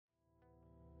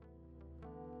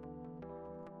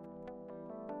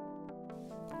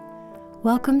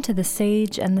Welcome to The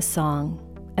Sage and the Song,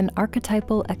 an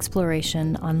archetypal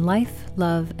exploration on life,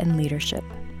 love, and leadership.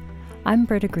 I'm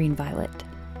Britta Greenviolet,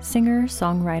 singer,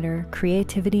 songwriter,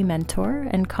 creativity mentor,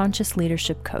 and conscious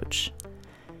leadership coach.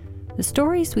 The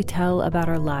stories we tell about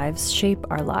our lives shape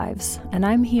our lives, and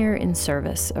I'm here in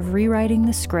service of rewriting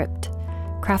the script,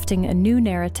 crafting a new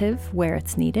narrative where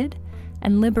it's needed,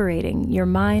 and liberating your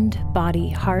mind, body,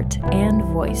 heart, and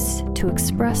voice to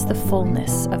express the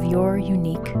fullness of your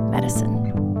unique medicine.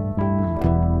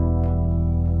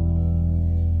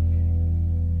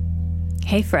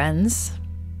 Hey friends,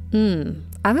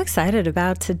 I'm excited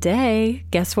about today.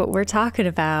 Guess what we're talking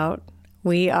about?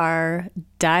 We are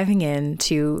diving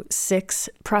into 6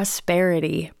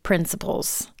 prosperity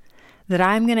principles that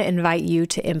I'm going to invite you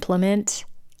to implement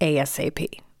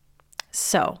ASAP.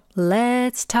 So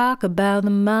let's talk about the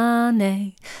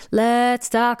money. Let's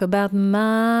talk about the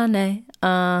money.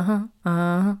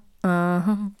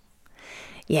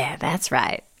 Yeah, that's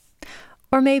right.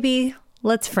 Or maybe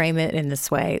let's frame it in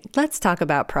this way. Let's talk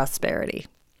about prosperity,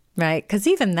 right? Because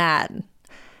even that, I'm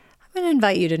going to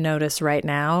invite you to notice right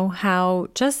now how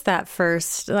just that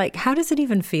first, how does it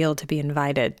even feel to be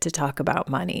invited to talk about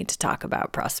money, to talk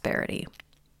about prosperity?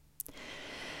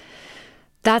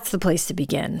 That's the place to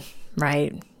begin,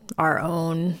 right? Our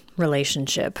own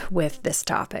relationship with this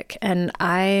topic. And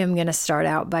I am going to start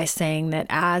out by saying that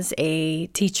as a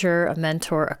teacher, a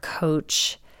mentor, a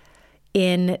coach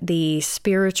in the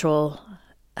spiritual,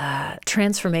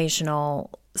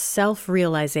 transformational,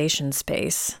 self-realization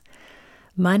space,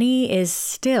 money is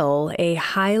still a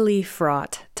highly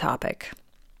fraught topic.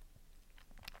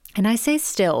 And I say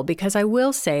still because I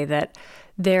will say that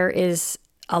there is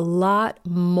a lot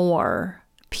more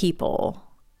people,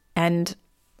 and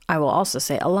I will also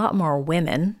say a lot more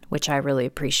women, which I really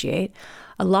appreciate,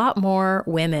 a lot more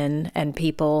women and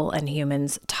people and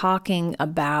humans talking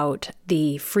about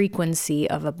the frequency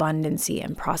of abundancy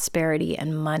and prosperity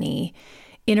and money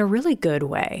in a really good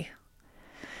way.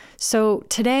 So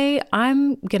today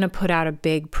I'm going to put out a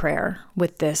big prayer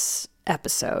with this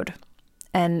episode.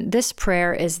 And this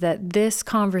prayer is that this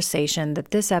conversation,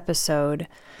 that this episode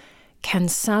can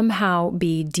somehow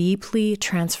be deeply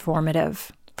transformative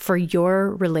for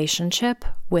your relationship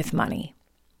with money.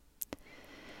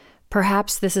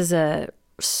 Perhaps this is a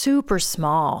super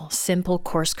small, simple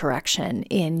course correction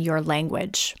in your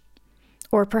language.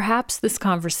 Or perhaps this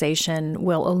conversation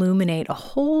will illuminate a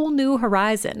whole new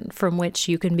horizon from which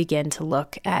you can begin to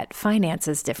look at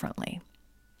finances differently.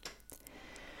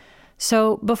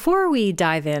 So before we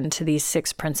dive into these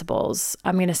 6 principles,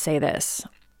 I'm going to say this.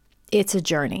 It's a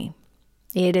journey.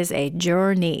 It is a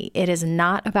journey. It is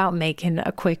not about making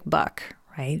a quick buck,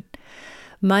 right?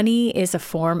 Money is a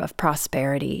form of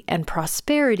prosperity, and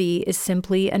prosperity is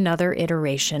simply another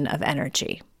iteration of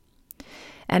energy.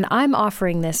 And I'm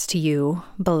offering this to you,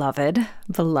 beloved,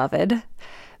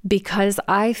 because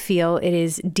I feel it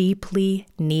is deeply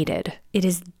needed. It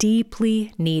is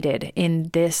deeply needed in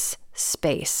this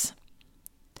space.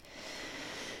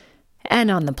 And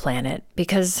on the planet,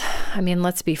 because,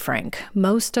 let's be frank,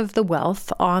 most of the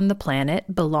wealth on the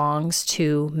planet belongs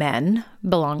to men,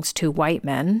 belongs to white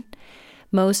men.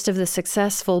 Most of the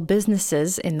successful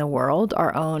businesses in the world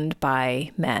are owned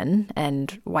by men,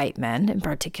 and white men in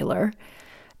particular.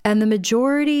 And the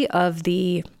majority of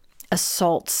the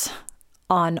assaults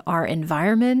on our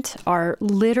environment are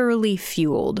literally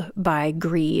fueled by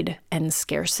greed and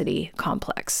scarcity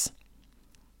complex.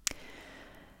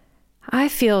 I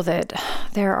feel that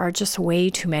there are just way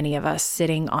too many of us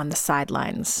sitting on the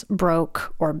sidelines,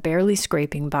 broke or barely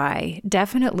scraping by,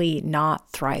 definitely not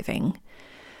thriving,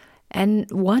 and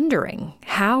wondering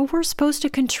how we're supposed to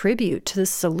contribute to the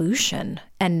solution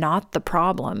and not the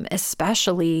problem,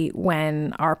 especially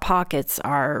when our pockets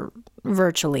are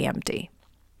virtually empty.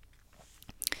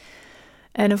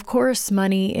 And of course,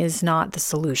 money is not the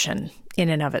solution in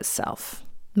and of itself.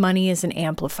 Money is an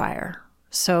amplifier.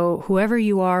 So whoever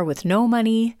you are with no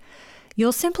money,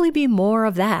 you'll simply be more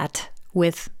of that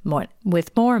with more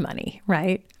money,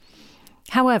 right?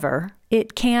 However,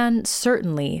 it can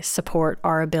certainly support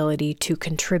our ability to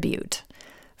contribute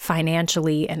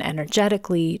financially and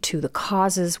energetically to the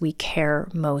causes we care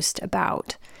most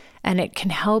about. And it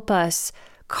can help us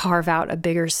carve out a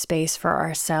bigger space for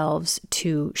ourselves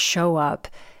to show up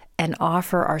and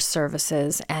offer our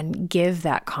services and give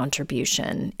that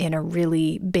contribution in a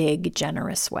really big,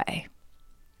 generous way.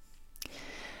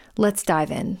 Let's dive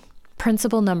in.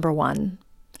 Principle number 1,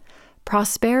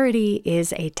 prosperity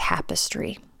is a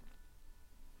tapestry.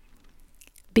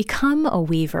 Become a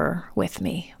weaver with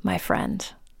me, my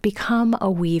friend. Become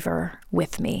a weaver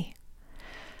with me.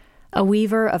 A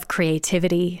weaver of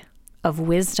creativity, of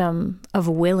wisdom, of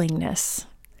willingness,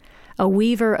 a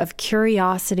weaver of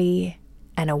curiosity,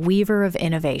 and a weaver of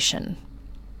innovation.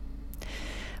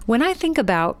 When I think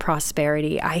about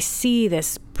prosperity, I see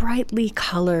this brightly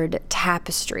colored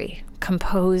tapestry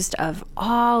composed of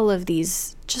all of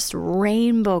these just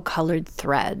rainbow-colored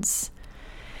threads.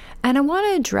 And I want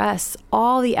to address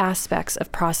all the aspects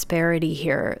of prosperity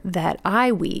here that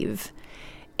I weave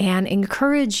and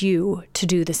encourage you to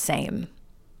do the same.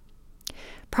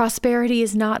 Prosperity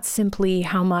is not simply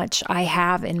how much I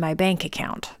have in my bank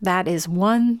account. That is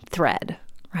one thread,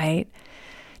 right?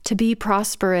 To be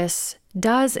prosperous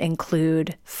does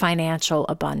include financial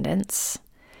abundance,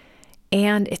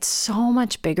 and it's so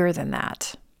much bigger than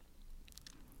that.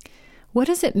 What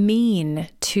does it mean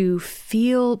to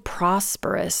feel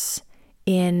prosperous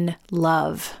in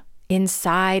love,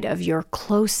 inside of your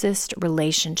closest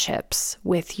relationships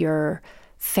with your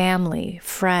family,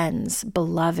 friends,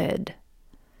 beloved?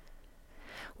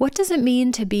 What does it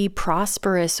mean to be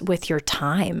prosperous with your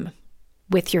time,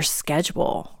 with your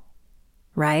schedule,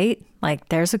 right? Like,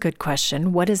 there's a good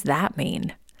question. What does that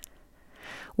mean?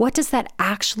 What does that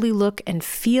actually look and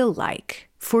feel like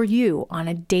for you on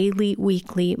a daily,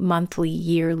 weekly, monthly,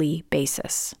 yearly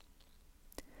basis?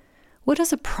 What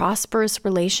does a prosperous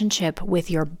relationship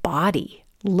with your body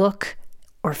look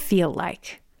or feel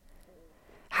like?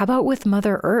 How about with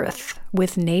Mother Earth,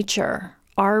 with nature?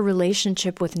 Our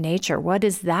relationship with nature, what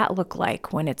does that look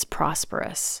like when it's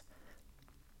prosperous?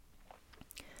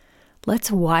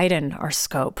 Let's widen our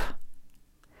scope.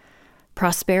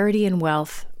 Prosperity and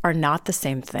wealth are not the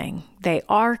same thing. They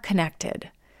are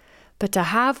connected. But to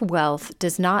have wealth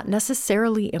does not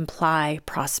necessarily imply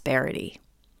prosperity.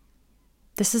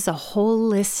 This is a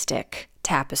holistic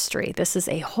tapestry. This is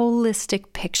a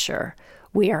holistic picture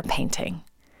we are painting.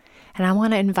 And I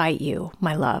want to invite you,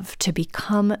 my love, to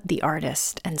become the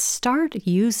artist and start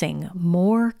using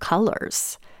more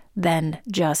colors than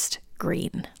just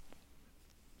green.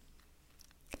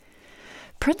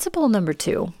 Principle number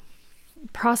 2,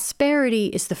 prosperity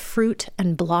is the fruit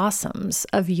and blossoms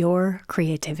of your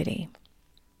creativity.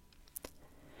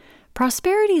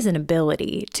 Prosperity is an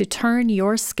ability to turn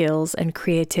your skills and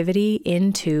creativity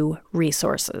into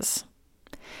resources.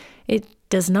 It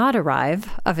does not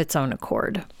arrive of its own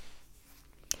accord.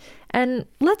 And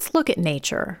let's look at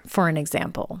nature for an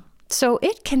example. So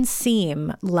it can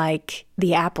seem like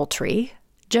the apple tree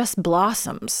just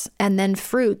blossoms and then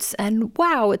fruits, and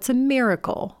wow, it's a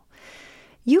miracle.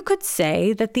 You could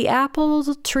say that the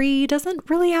apple tree doesn't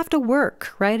really have to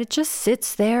work, right? It just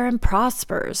sits there and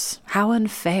prospers. How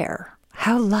unfair.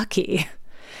 How lucky.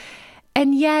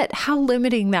 And yet, how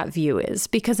limiting that view is,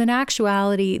 because in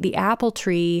actuality, the apple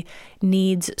tree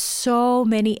needs so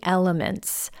many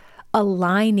elements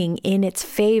aligning in its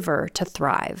favor to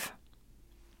thrive.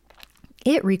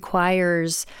 It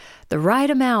requires the right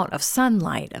amount of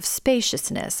sunlight, of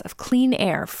spaciousness, of clean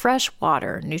air, fresh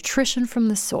water, nutrition from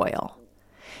the soil.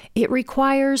 It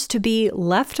requires to be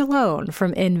left alone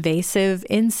from invasive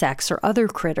insects or other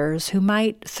critters who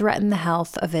might threaten the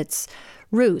health of its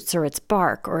roots or its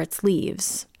bark or its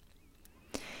leaves.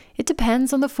 It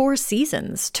depends on the 4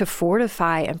 seasons to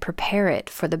fortify and prepare it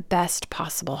for the best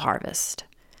possible harvest.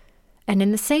 And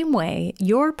in the same way,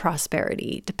 your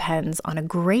prosperity depends on a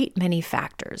great many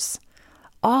factors,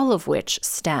 all of which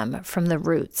stem from the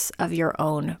roots of your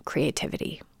own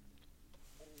creativity.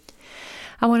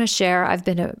 I want to share, I've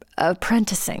been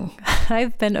apprenticing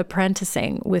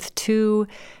with 2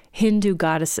 Hindu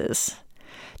goddesses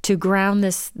to ground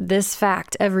this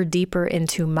fact ever deeper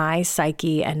into my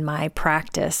psyche and my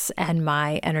practice and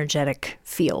my energetic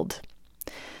field.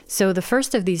 So the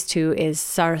first of these 2 is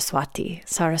Saraswati,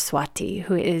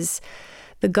 who is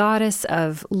the goddess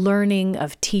of learning,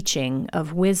 of teaching,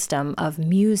 of wisdom, of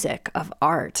music, of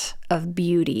art, of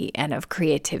beauty, and of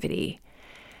creativity.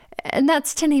 And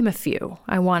that's to name a few.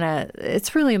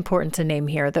 It's really important to name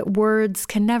here that words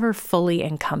can never fully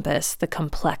encompass the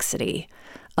complexity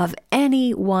of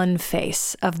any one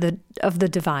face of the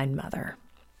Divine Mother.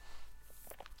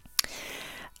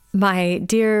 My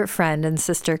dear friend and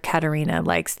sister Katerina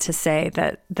likes to say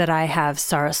that I have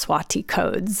Saraswati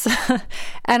codes.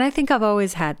 And I think I've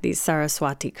always had these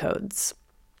Saraswati codes.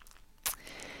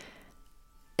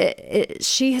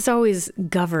 She has always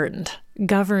governed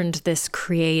this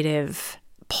creative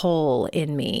pull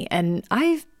in me. And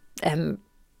I am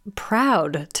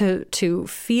proud to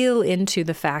feel into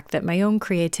the fact that my own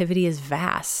creativity is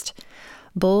vast,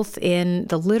 both in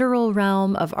the literal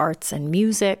realm of arts and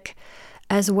music,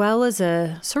 as well as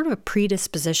a sort of a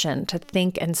predisposition to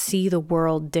think and see the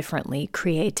world differently,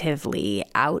 creatively,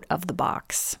 out of the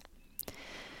box.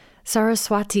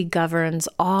 Saraswati governs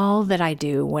all that I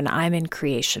do when I'm in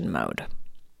creation mode.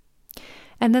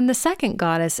 And then the second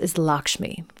goddess is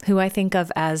Lakshmi, who I think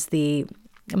of as the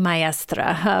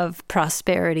maestra of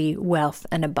prosperity, wealth,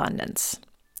 and abundance.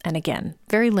 And again,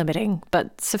 very limiting,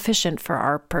 but sufficient for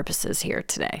our purposes here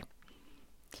today.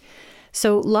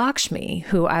 So Lakshmi,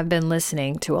 who I've been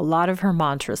listening to a lot of her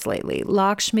mantras lately,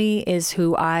 Lakshmi is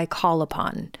who I call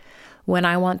upon when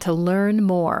I want to learn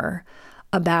more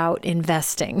about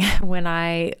investing, when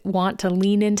I want to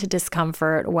lean into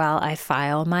discomfort while I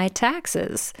file my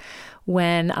taxes,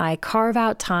 when I carve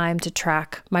out time to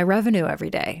track my revenue every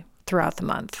day throughout the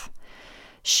month.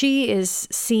 She is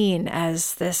seen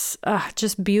as this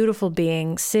just beautiful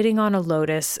being sitting on a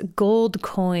lotus, gold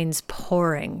coins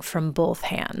pouring from both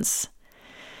hands.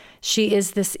 She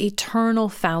is this eternal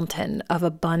fountain of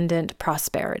abundant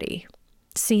prosperity,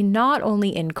 seen not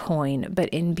only in coin, but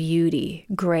in beauty,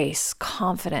 grace,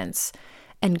 confidence,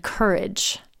 and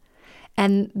courage.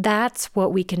 And that's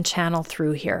what we can channel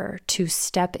through here to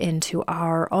step into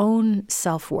our own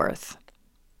self-worth.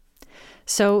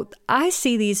 So I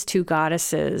see these two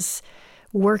goddesses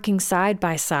working side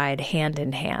by side, hand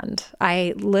in hand.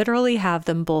 I literally have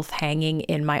them both hanging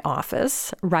in my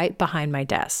office right behind my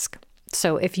desk.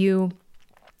 So if you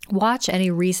watch any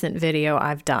recent video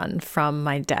I've done from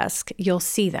my desk, you'll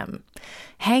see them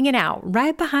hanging out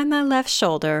right behind my left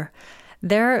shoulder.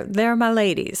 They're my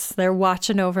ladies. They're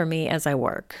watching over me as I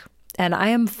work. And I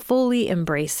am fully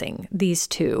embracing these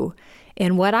two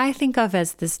in what I think of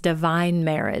as this divine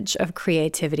marriage of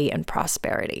creativity and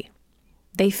prosperity.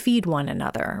 They feed one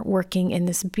another, working in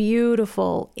this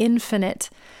beautiful, infinite,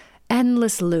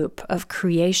 endless loop of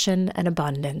creation and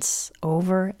abundance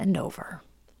over and over.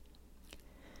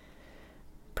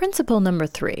 Principle number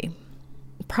 3,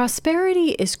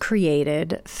 prosperity is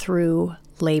created through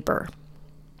labor.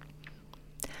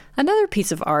 Another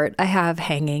piece of art I have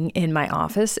hanging in my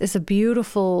office is a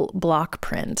beautiful block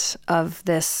print of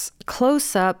this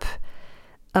close-up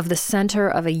of the center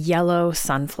of a yellow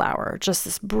sunflower, just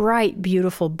this bright,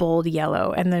 beautiful, bold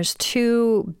yellow. And there's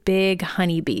 2 big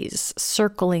honeybees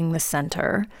circling the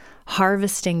center,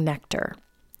 harvesting nectar.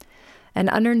 And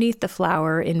underneath the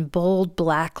flower, in bold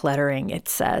black lettering, it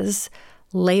says,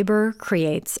 "Labor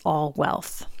creates all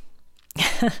wealth."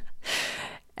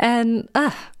 And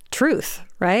truth,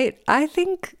 right? I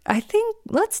think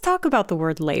let's talk about the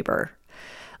word labor.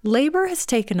 Labor has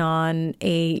taken on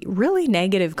a really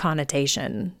negative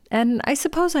connotation, and I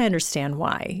suppose I understand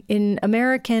why. In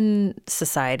American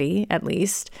society, at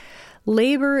least,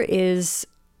 labor is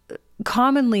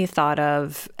commonly thought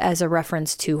of as a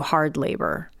reference to hard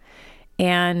labor.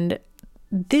 And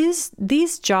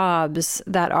these jobs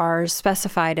that are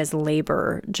specified as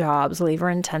labor jobs,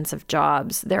 labor-intensive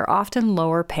jobs, they're often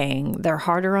lower paying, they're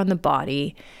harder on the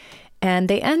body, and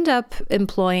they end up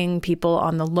employing people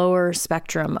on the lower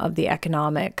spectrum of the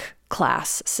economic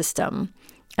class system,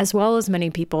 as well as many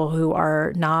people who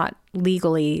are not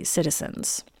legally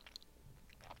citizens.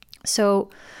 So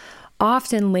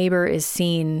often labor is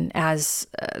seen as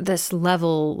this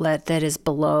level that is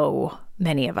below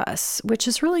many of us, which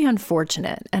is really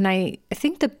unfortunate. And I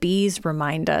think the bees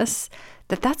remind us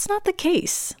that that's not the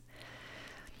case.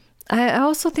 I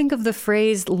also think of the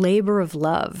phrase labor of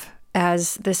love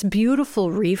as this beautiful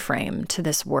reframe to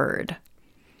this word.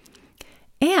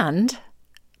 And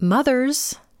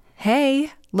mothers,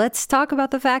 hey, let's talk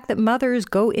about the fact that mothers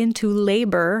go into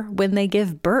labor when they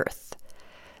give birth.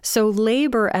 So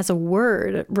labor as a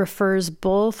word refers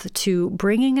both to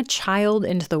bringing a child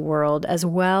into the world as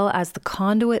well as the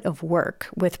conduit of work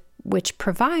which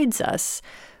provides us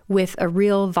with a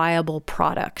real viable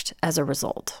product as a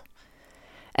result.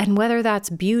 And whether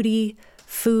that's beauty,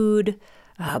 food,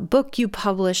 a book you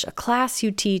publish, a class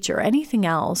you teach, or anything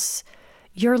else,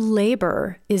 your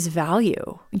labor is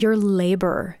value. Your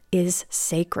labor is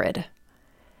sacred.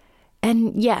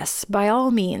 And yes, by all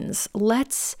means,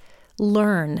 let's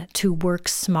learn to work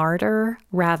smarter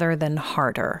rather than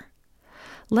harder.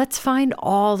 Let's find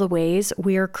all the ways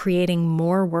we are creating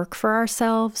more work for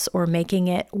ourselves or making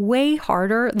it way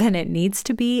harder than it needs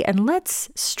to be, and let's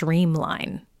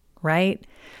streamline, right?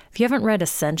 If you haven't read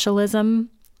Essentialism,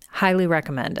 highly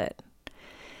recommend it.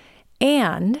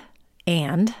 And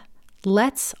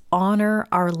let's honor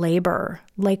our labor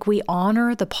like we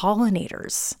honor the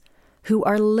pollinators who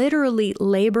are literally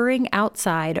laboring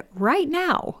outside right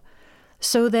now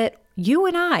so that you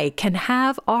and I can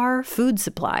have our food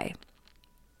supply.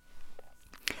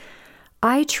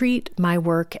 I treat my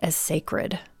work as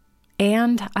sacred,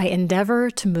 and I endeavor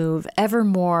to move ever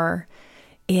more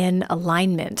in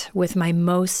alignment with my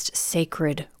most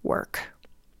sacred work.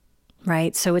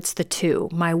 right? So it's the two.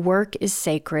 My work is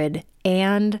sacred,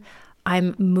 and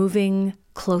I'm moving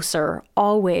closer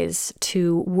always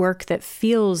to work that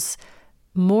feels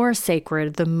more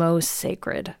sacred, the most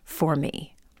sacred for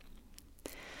me.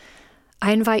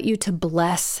 I invite you to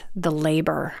bless the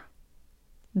labor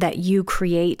that you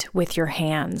create with your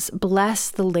hands.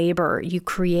 Bless the labor you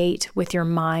create with your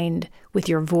mind, with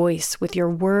your voice, with your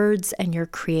words, and your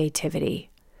creativity.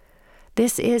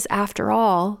 This is, after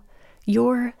all,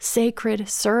 your sacred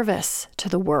service to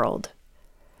the world.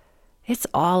 It's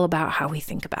all about how we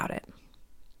think about it.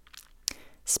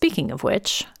 Speaking of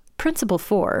which, Principle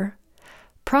 4,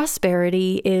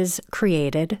 prosperity is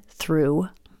created through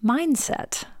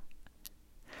mindset.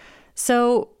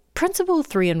 So, Principle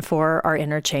 3 and 4 are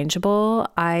interchangeable.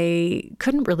 I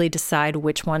couldn't really decide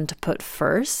which one to put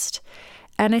first.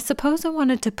 And I suppose I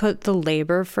wanted to put the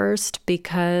labor first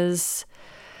because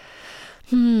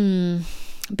doing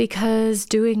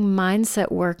mindset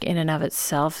work in and of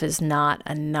itself is not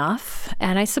enough.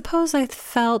 And I suppose I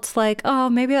felt like, oh,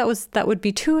 maybe that would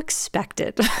be too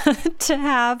expected to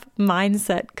have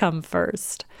mindset come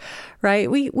first,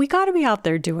 right? We got to be out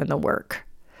there doing the work.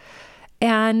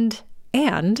 And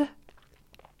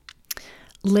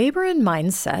labor and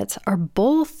mindset are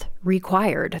both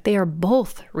required. They are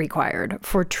both required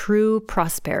for true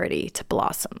prosperity to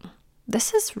blossom.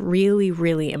 This is really,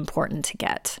 really important to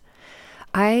get.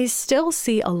 I still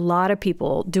see a lot of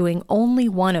people doing only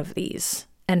one of these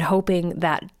and hoping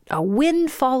that a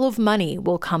windfall of money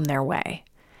will come their way.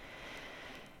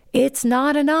 It's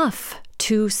not enough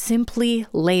to simply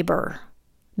labor,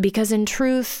 because in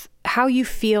truth, how you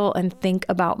feel and think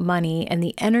about money and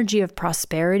the energy of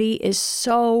prosperity is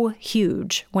so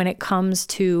huge when it comes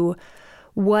to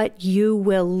what you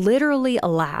will literally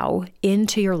allow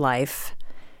into your life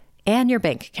and your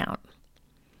bank account.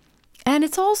 And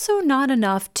it's also not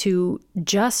enough to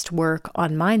just work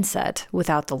on mindset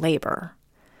without the labor.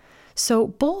 So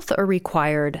both are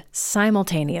required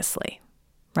simultaneously,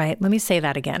 right? Let me say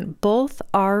that again. Both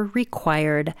are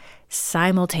required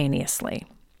simultaneously.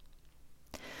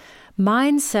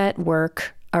 Mindset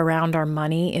work around our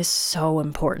money is so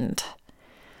important.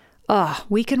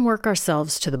 We can work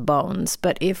ourselves to the bones,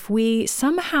 but if we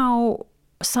somewhere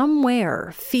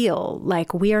feel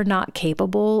like we are not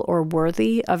capable or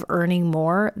worthy of earning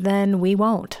more, then we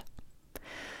won't.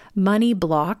 Money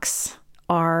blocks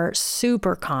are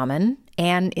super common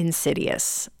and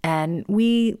insidious, and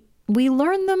we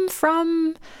learn them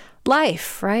from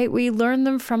life, right? We learn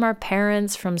them from our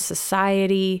parents, from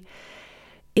society.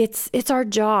 It's our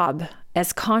job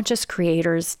as conscious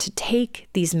creators to take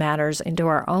these matters into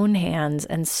our own hands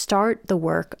and start the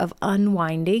work of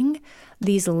unwinding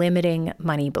these limiting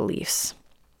money beliefs.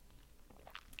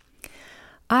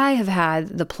 I have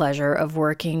had the pleasure of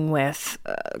working with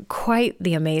quite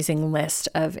the amazing list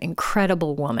of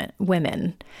incredible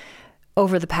women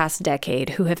over the past decade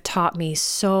who have taught me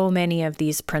so many of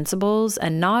these principles,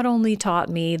 and not only taught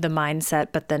me the mindset,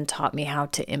 but then taught me how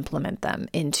to implement them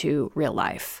into real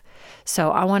life.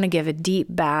 So I want to give a deep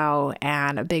bow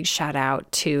and a big shout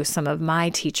out to some of my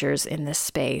teachers in this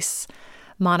space: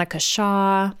 Monica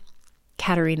Shaw,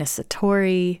 Katerina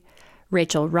Satori,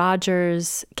 Rachel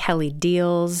Rogers, Kelly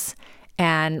Deals,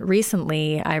 and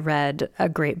recently I read a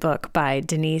great book by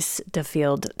Denise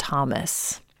Duffield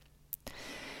Thomas.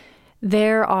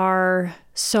 There are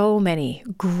so many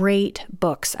great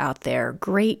books out there,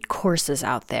 great courses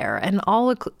out there, and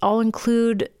I'll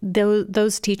include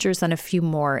those teachers and a few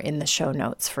more in the show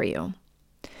notes for you.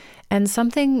 And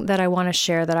something that I want to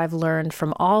share that I've learned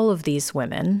from all of these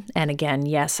women, and again,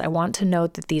 yes, I want to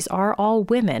note that these are all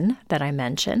women that I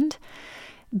mentioned,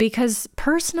 because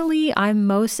personally, I'm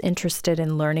most interested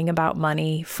in learning about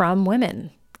money from women.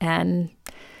 And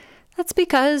that's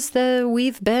because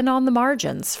we've been on the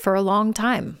margins for a long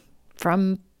time. For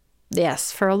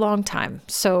a long time.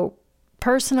 So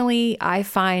personally, I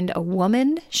find a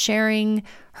woman sharing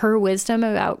her wisdom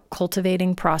about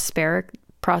cultivating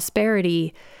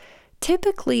prosperity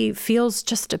typically feels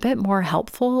just a bit more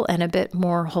helpful and a bit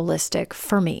more holistic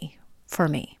for me.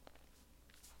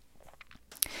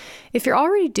 If you're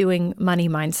already doing money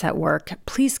mindset work,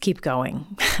 please keep going.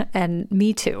 And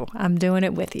me too. I'm doing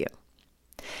it with you.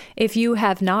 If you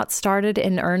have not started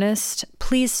in earnest,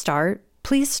 please start.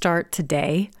 Please start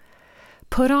today.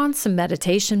 Put on some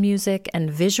meditation music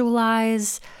and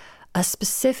visualize a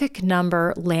specific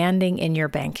number landing in your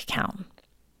bank account.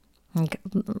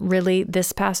 Really,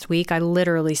 this past week, I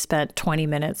literally spent 20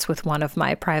 minutes with one of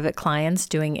my private clients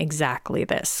doing exactly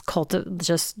this,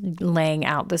 just laying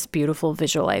out this beautiful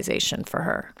visualization for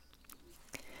her.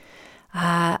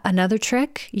 Another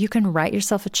trick, you can write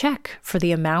yourself a check for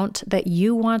the amount that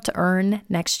you want to earn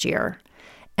next year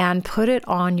and put it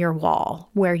on your wall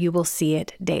where you will see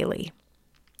it daily.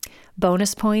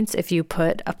 Bonus points if you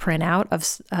put a printout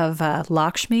of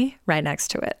Lakshmi right next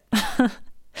to it.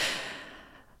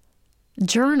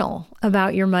 Journal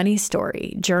about your money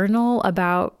story. Journal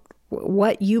about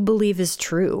what you believe is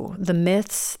true, the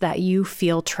myths that you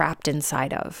feel trapped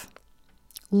inside of.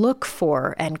 Look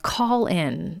for and call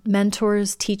in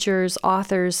mentors, teachers,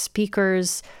 authors,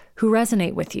 speakers who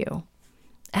resonate with you.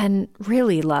 And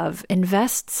really, love,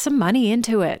 invest some money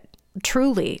into it.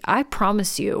 Truly, I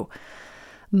promise you,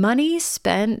 money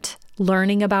spent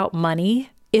learning about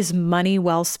money is money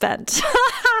well spent.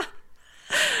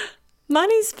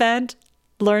 Money spent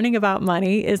learning about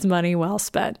money is money well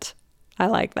spent. I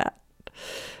like that.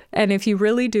 And if you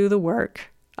really do the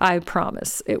work, I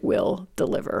promise it will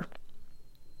deliver.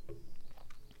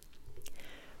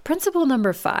 Principle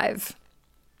number 5,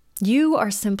 you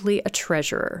are simply a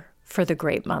treasurer for the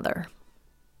Great Mother.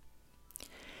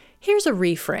 Here's a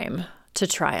reframe to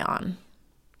try on.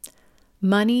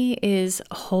 Money is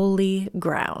holy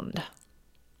ground.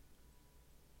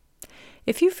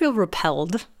 If you feel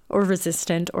repelled or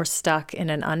resistant or stuck in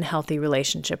an unhealthy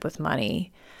relationship with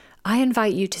money, I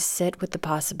invite you to sit with the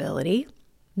possibility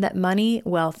that money,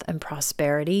 wealth, and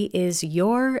prosperity is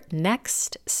your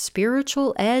next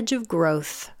spiritual edge of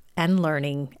growth and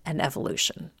learning and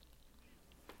evolution.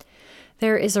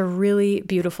 There is a really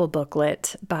beautiful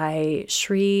booklet by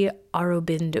Sri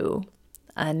Aurobindo,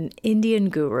 an Indian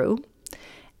guru,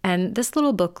 and this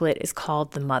little booklet is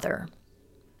called The Mother.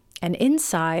 And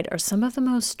inside are some of the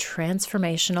most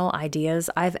transformational ideas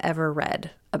I've ever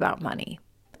read about money.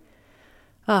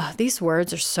 These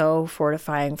words are so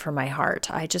fortifying for my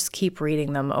heart. I just keep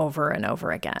reading them over and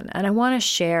over again. And I want to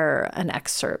share an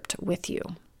excerpt with you.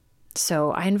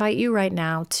 So I invite you right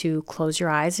now to close your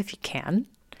eyes if you can,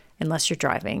 unless you're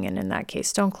driving. And in that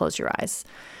case, don't close your eyes.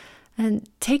 And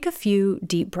take a few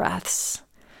deep breaths.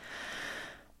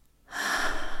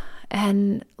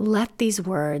 And let these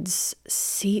words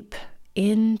seep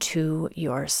into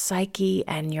your psyche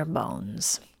and your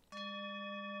bones.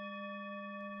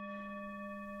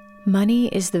 Money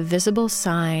is the visible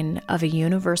sign of a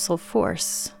universal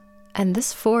force, and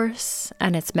this force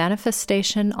and its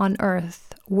manifestation on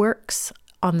earth works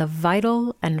on the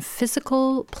vital and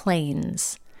physical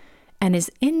planes and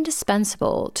is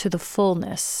indispensable to the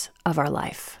fullness of our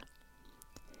life.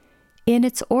 In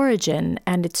its origin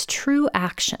and its true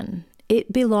action,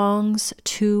 it belongs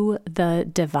to the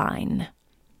divine.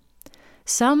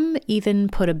 Some even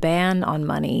put a ban on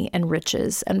money and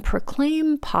riches and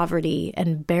proclaim poverty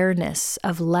and bareness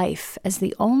of life as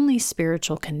the only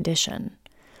spiritual condition.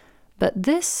 But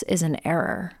this is an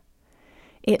error.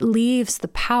 It leaves the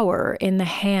power in the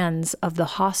hands of the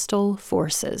hostile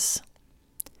forces.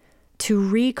 To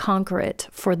reconquer it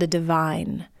for the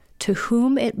divine, to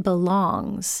whom it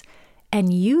belongs,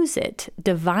 and use it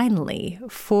divinely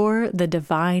for the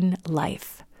divine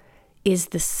life, is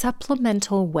the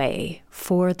supplemental way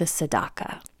for the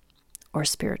sadhaka, or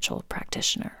spiritual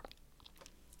practitioner.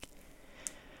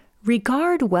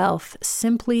 Regard wealth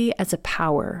simply as a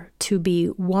power to be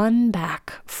won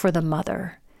back for the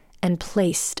mother and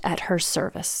placed at her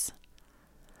service.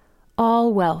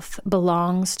 All wealth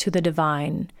belongs to the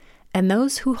divine, and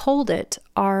those who hold it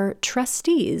are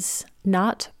trustees,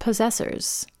 not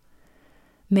possessors.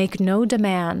 Make no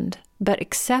demand, but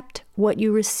accept what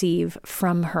you receive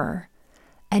from her,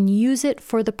 and use it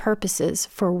for the purposes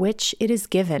for which it is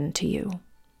given to you.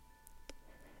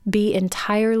 Be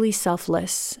entirely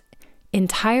selfless,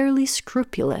 entirely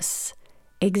scrupulous,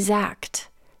 exact,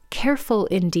 careful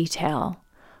in detail,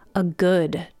 a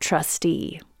good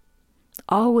trustee.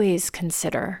 Always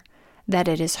consider that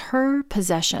it is her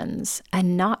possessions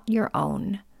and not your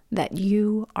own that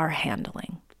you are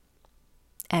handling.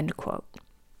 End quote.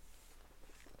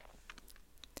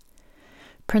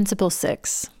 Principle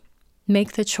 6.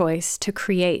 Make the choice to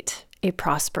create a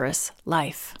prosperous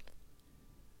life.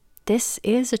 This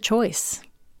is a choice.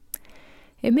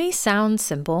 It may sound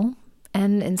simple,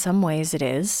 and in some ways it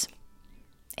is.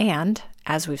 And,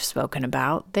 as we've spoken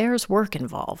about, there's work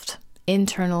involved,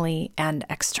 internally and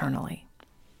externally.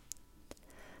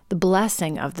 The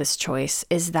blessing of this choice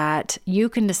is that you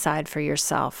can decide for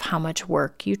yourself how much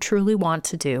work you truly want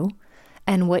to do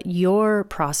and what your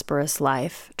prosperous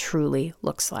life truly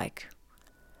looks like.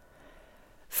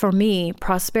 For me,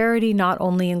 prosperity not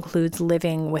only includes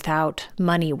living without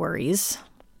money worries,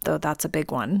 though that's a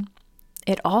big one,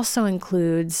 it also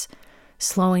includes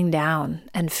slowing down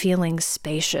and feeling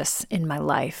spacious in my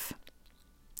life.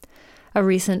 A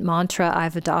recent mantra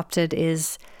I've adopted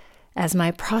is, As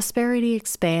my prosperity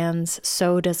expands,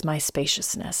 so does my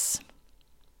spaciousness.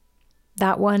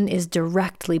 That one is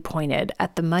directly pointed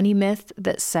at the money myth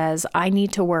that says I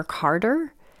need to work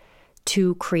harder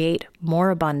to create more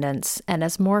abundance, and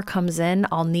as more comes in,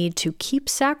 I'll need to keep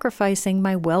sacrificing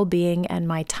my well-being and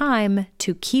my time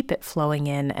to keep it flowing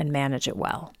in and manage it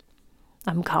well.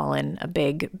 I'm calling a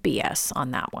big BS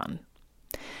on that one.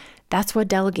 That's what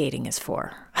delegating is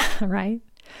for, right?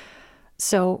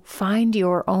 So find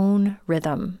your own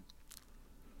rhythm.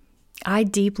 I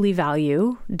deeply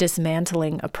value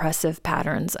dismantling oppressive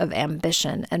patterns of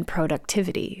ambition and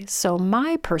productivity, so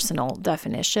my personal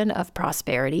definition of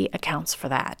prosperity accounts for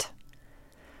that.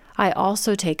 I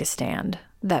also take a stand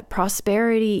that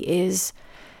prosperity is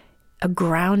a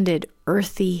grounded,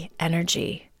 earthy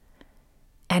energy,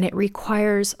 and it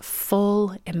requires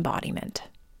full embodiment.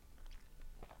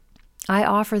 I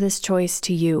offer this choice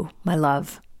to you, my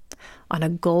love, on a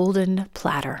golden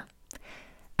platter.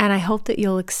 And I hope that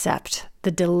you'll accept the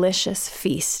delicious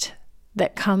feast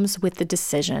that comes with the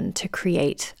decision to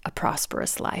create a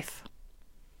prosperous life.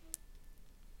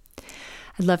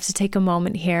 I'd love to take a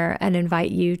moment here and invite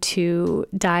you to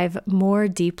dive more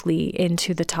deeply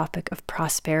into the topic of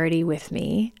prosperity with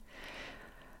me.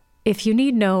 If you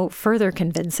need no further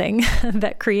convincing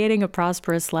that creating a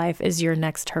prosperous life is your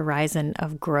next horizon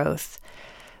of growth,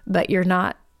 but you're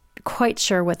not quite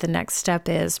sure what the next step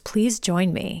is, please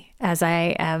join me as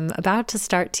I am about to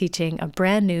start teaching a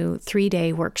brand new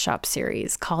 3-day workshop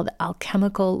series called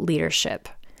Alchemical Leadership,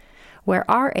 where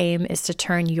our aim is to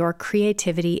turn your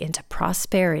creativity into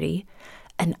prosperity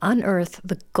and unearth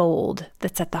the gold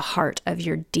that's at the heart of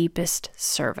your deepest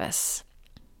service.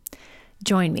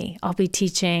 Join me. I'll be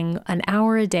teaching an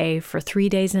hour a day for 3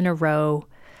 days in a row,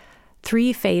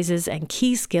 3 phases and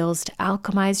key skills to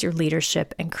alchemize your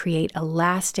leadership and create a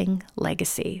lasting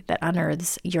legacy that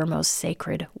unearths your most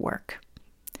sacred work.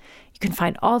 You can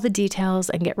find all the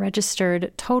details and get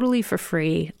registered totally for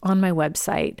free on my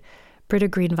website,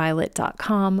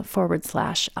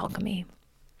 brittagreenviolet.com/alchemy.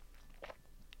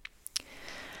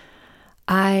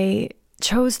 I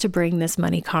chose to bring this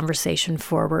money conversation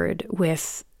forward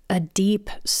with a deep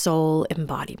soul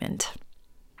embodiment.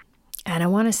 And I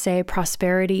want to say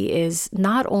prosperity is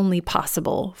not only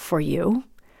possible for you,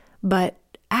 but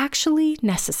actually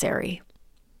necessary.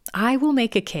 I will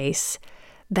make a case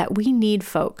that we need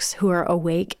folks who are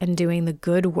awake and doing the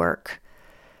good work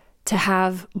to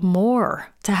have more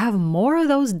of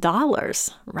those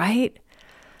dollars, right?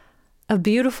 A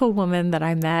beautiful woman that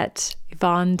I met,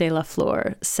 Yvonne de la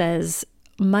Fleur, says,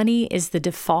 money is the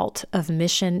default of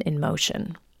mission in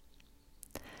motion.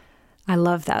 I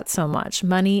love that so much.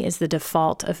 Money is the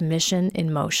default of mission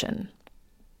in motion.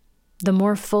 The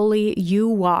more fully you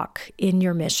walk in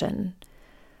your mission,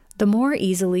 the more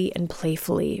easily and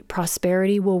playfully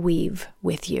prosperity will weave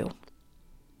with you.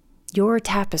 Your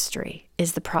tapestry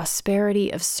is the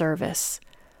prosperity of service,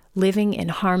 living in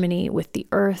harmony with the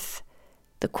earth,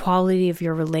 the quality of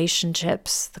your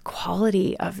relationships, the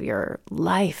quality of your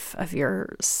life, of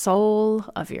your soul,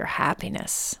 of your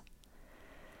happiness.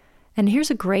 And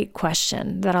here's a great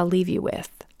question that I'll leave you with.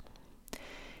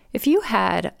 If you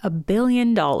had $1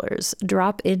 billion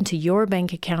drop into your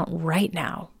bank account right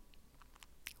now,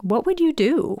 what would you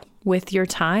do with your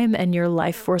time and your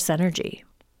life force energy?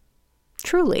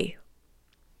 Truly.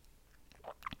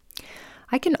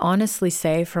 I can honestly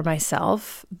say for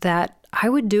myself that I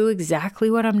would do exactly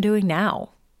what I'm doing now.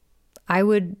 I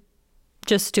would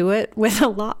just do it with a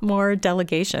lot more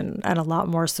delegation and a lot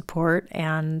more support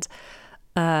and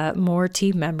more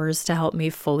team members to help me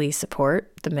fully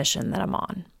support the mission that I'm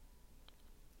on.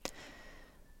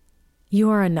 You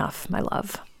are enough, my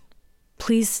love.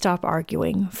 Please stop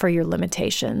arguing for your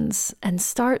limitations and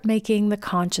start making the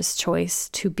conscious choice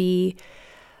to be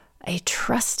a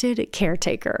trusted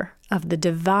caretaker of the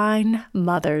Divine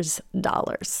Mother's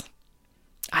dollars.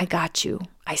 I got you.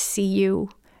 I see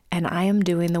you, and I am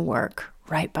doing the work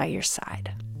right by your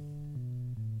side.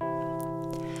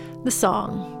 The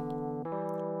song.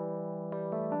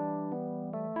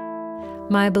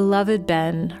 My beloved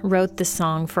Ben wrote the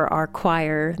song for our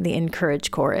choir, the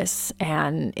Encourage Chorus,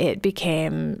 and it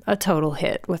became a total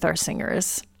hit with our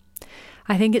singers.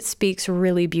 I think it speaks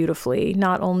really beautifully,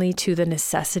 not only to the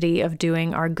necessity of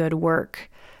doing our good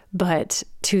work, but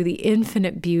to the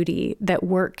infinite beauty that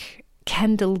work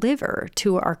can deliver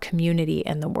to our community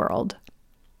and the world.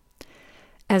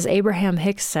 As Abraham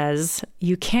Hicks says,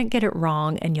 you can't get it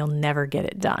wrong and you'll never get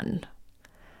it done.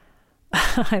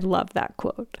 I love that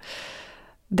quote.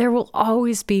 There will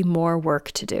always be more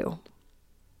work to do.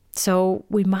 So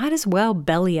we might as well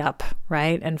belly up,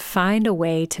 right? And find a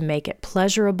way to make it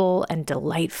pleasurable and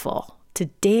delightful to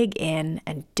dig in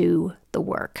and do the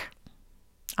work.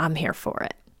 I'm here for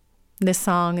it. This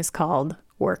song is called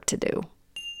Work to Do.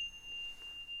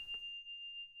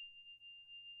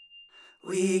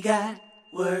 We got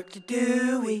work to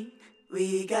do,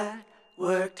 we got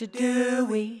work to do,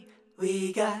 we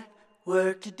got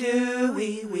work to do,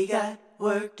 we got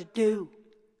work to do.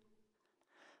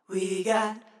 We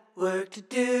got work to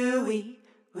do,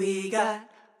 we got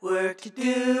work to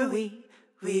do,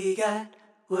 we got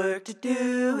work to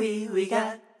do, we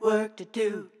got work to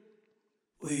do.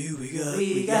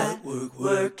 We got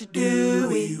work to do,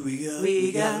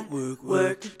 we got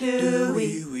work to do,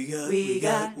 we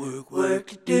got work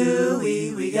to do,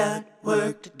 we got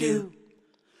work to do.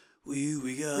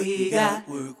 We got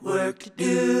work to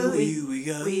do, we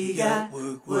got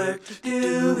work to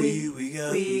do,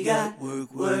 we got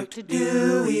work to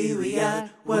do, we got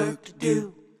work to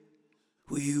do.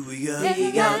 There's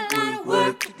a lot of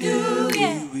work to do,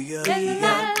 yeah. There's a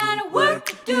lot of work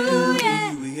to do,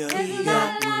 yeah. There's a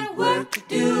lot of work to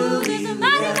do. There's a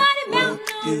mighty, mighty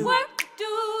mountain of work to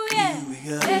do, yeah.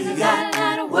 There's a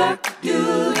lot of work to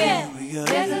do, yeah.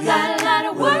 There's a lot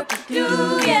of work to do,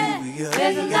 yeah.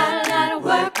 There's a lot of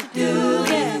work to do,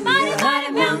 yeah. Mighty,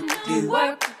 mighty mountain of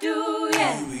work to do,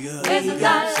 yeah. There's a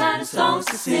lot of songs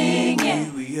to sing, yeah.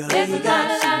 There's a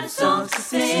lot of songs to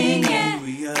sing, yeah.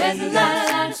 There's a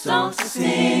lot of songs to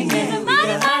sing, yeah.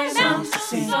 Mighty, mighty mountain of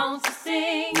songs to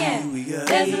sing, yeah.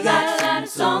 There's a lot of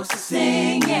songs to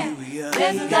sing, yeah.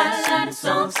 There's a lot of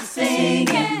songs to sing,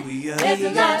 yeah. There's a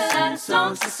lot of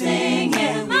songs to sing,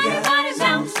 yeah. Mighty, mighty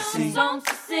mountain of songs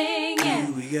to sing, yeah.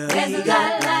 There's a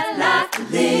lot of life to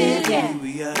live, yeah.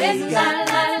 There's a lot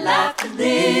of life to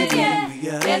live, yeah.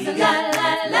 There's a lot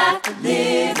of life to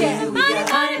live, yeah. Mighty,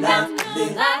 mighty mountain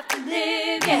of life to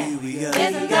live, yeah.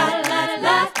 There's a lot of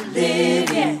life to live,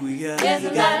 yeah. There's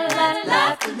a lot of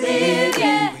life to live,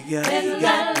 yeah. There's a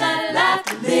lot of life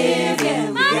to live,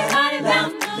 yeah. Mighty, mighty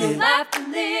mountain of life to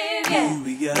live, yeah.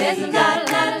 There's a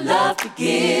lot of love to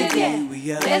give, yeah.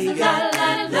 There's a lot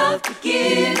of love to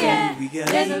give, yeah.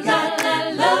 There's a lot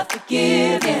of love to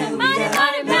give, yeah. Mighty,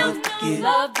 mighty mountain of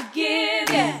love to give,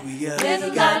 yeah. There's a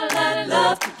lot of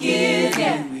love to give,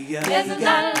 yeah. There's a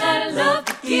lot of love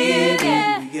to give,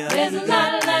 yeah. There's a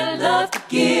lot of love to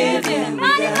give, yeah.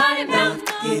 Mighty, mighty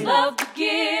mountain of love to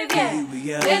give, yeah.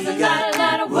 There's a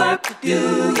lot of work to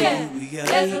do, yeah.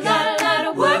 There's a lot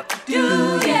of work to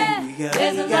do, yeah.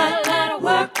 There's a lot of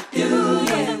work to do,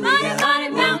 yeah. Mighty, mighty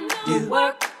mountain of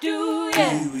work to do,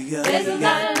 yeah. There's a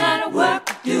lot of work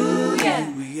to do,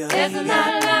 yeah. There's a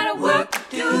lot of work to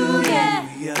do, yeah.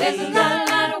 There's a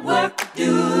lot of work to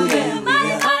do, yeah.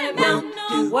 Mighty, mighty mountain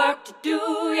of work to do,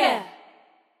 yeah.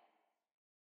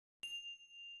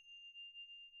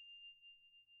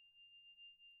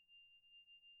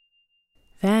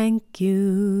 Thank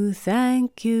you,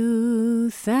 thank you,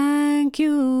 thank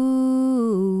you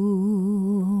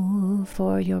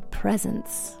for your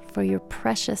presence, for your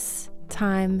precious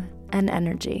time and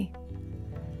energy.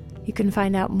 You can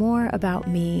find out more about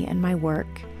me and my work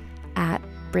at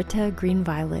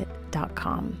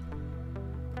brittagreenviolet.com.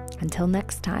 Until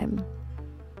next time,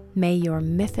 may your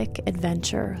mythic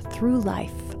adventure through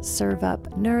life serve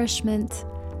up nourishment,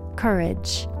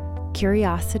 courage,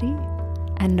 curiosity,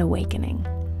 and awakening.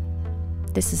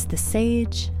 This is the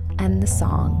Sage and the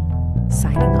Song,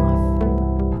 signing off.